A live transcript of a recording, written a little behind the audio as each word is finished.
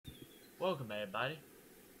Welcome everybody,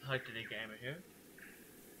 Husky Gamer here.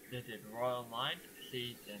 This is Royal Online,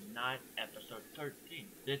 Season 9, Episode 13.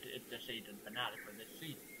 This is the season finale for this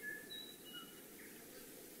season.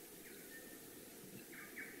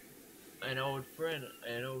 An old friend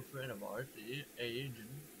of ours, the agent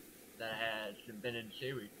that has been in the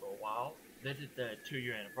series for a while. This is the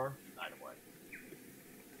 2-year anniversary, by the way.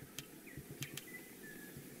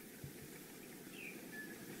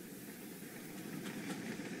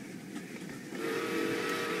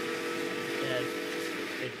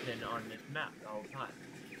 It's been on this map the whole time.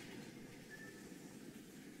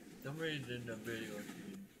 For some reason the video is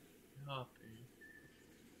being copied.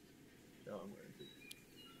 So I'm gonna do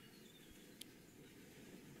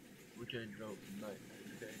we can go tonight,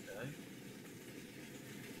 okay?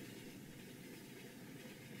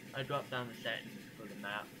 I dropped down the settings for the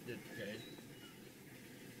map, just in case.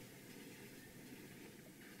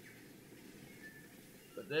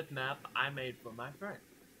 But this map I made for my friend.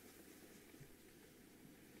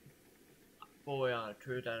 Fully on a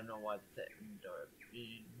truth, I don't know why the settings are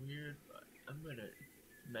being weird, but I'm gonna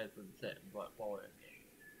mess with the settings but forward again.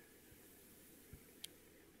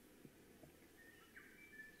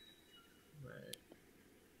 Right.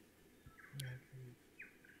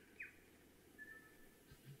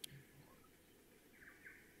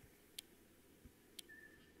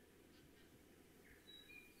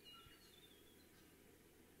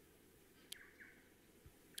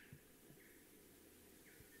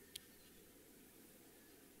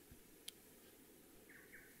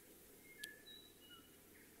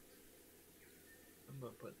 I'm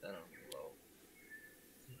gonna put that on low.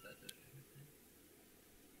 See if that does anything.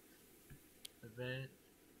 Event.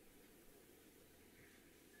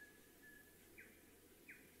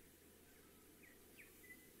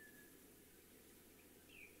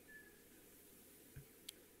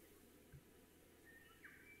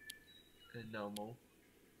 And normal.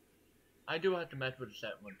 I do have to mess with the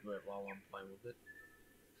setting to it while I'm playing with it.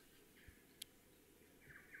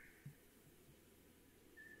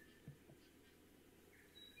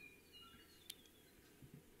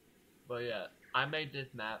 But yeah, I made this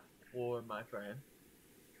map for my friend.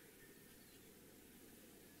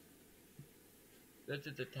 This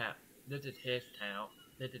is the town. This is his town.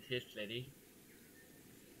 This is his city.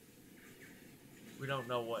 We don't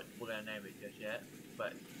know what we're gonna name it just yet,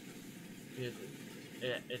 but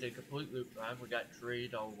it's a complete loop line. We got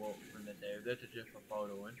trees all over in the there. This is just for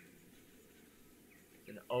photoing.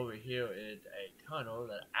 And over here is a tunnel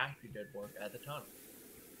that actually did work as a tunnel.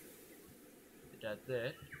 It does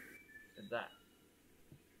this and that.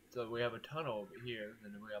 So we have a tunnel over here,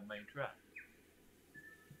 and then we have main track.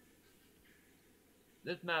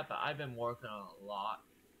 This map I've been working on a lot.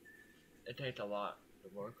 It takes a lot to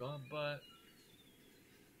work on, but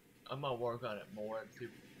I'm gonna work on it more and see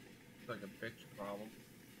if I can fix the problem.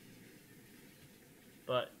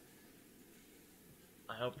 But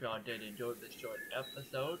I hope y'all did enjoy this short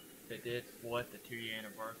episode. This was the 2-year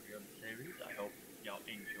anniversary of the series. I hope y'all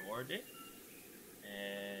enjoyed it.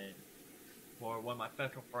 And for one of my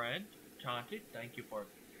special friends, Chauncey, thank you for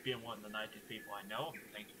being one of the nicest people I know.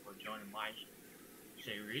 Thank you for joining my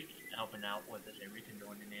series, helping out with the series and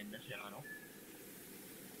joining in the channel.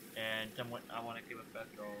 And someone I want to give a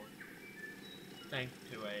special thanks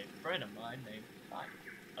to a friend of mine named Spike,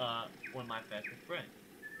 one of my special friends.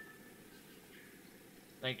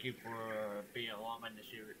 Thank you for being along in the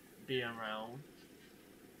series, being around,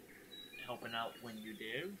 helping out when you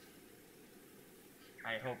do.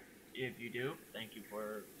 I hope if you do, thank you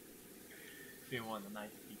for being one of the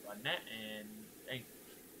nicest people I met, and thank you.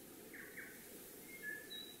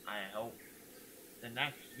 I hope the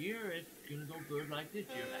next year is gonna go good like this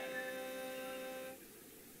year has.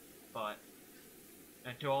 But,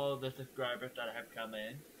 and to all of the subscribers that have come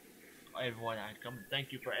in, everyone that has come,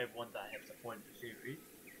 thank you for everyone that has supported the series.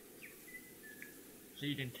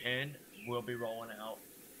 Season 10 will be rolling out,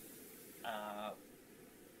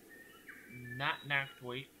 not next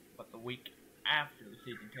week, but the week after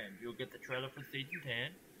Season 10. You'll get the trailer for Season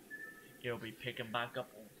 10. It'll be picking back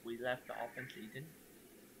up where we left off in Season.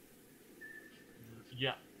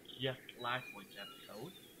 Yeah, last week's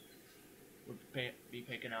episode. We'll be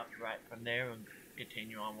picking up right from there and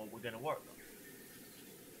continue on what we're gonna work on.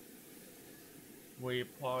 We'll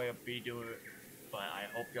probably be doing it, but I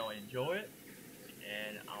hope y'all enjoy it.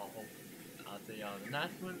 And I'll see y'all in the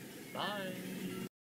next one. Bye!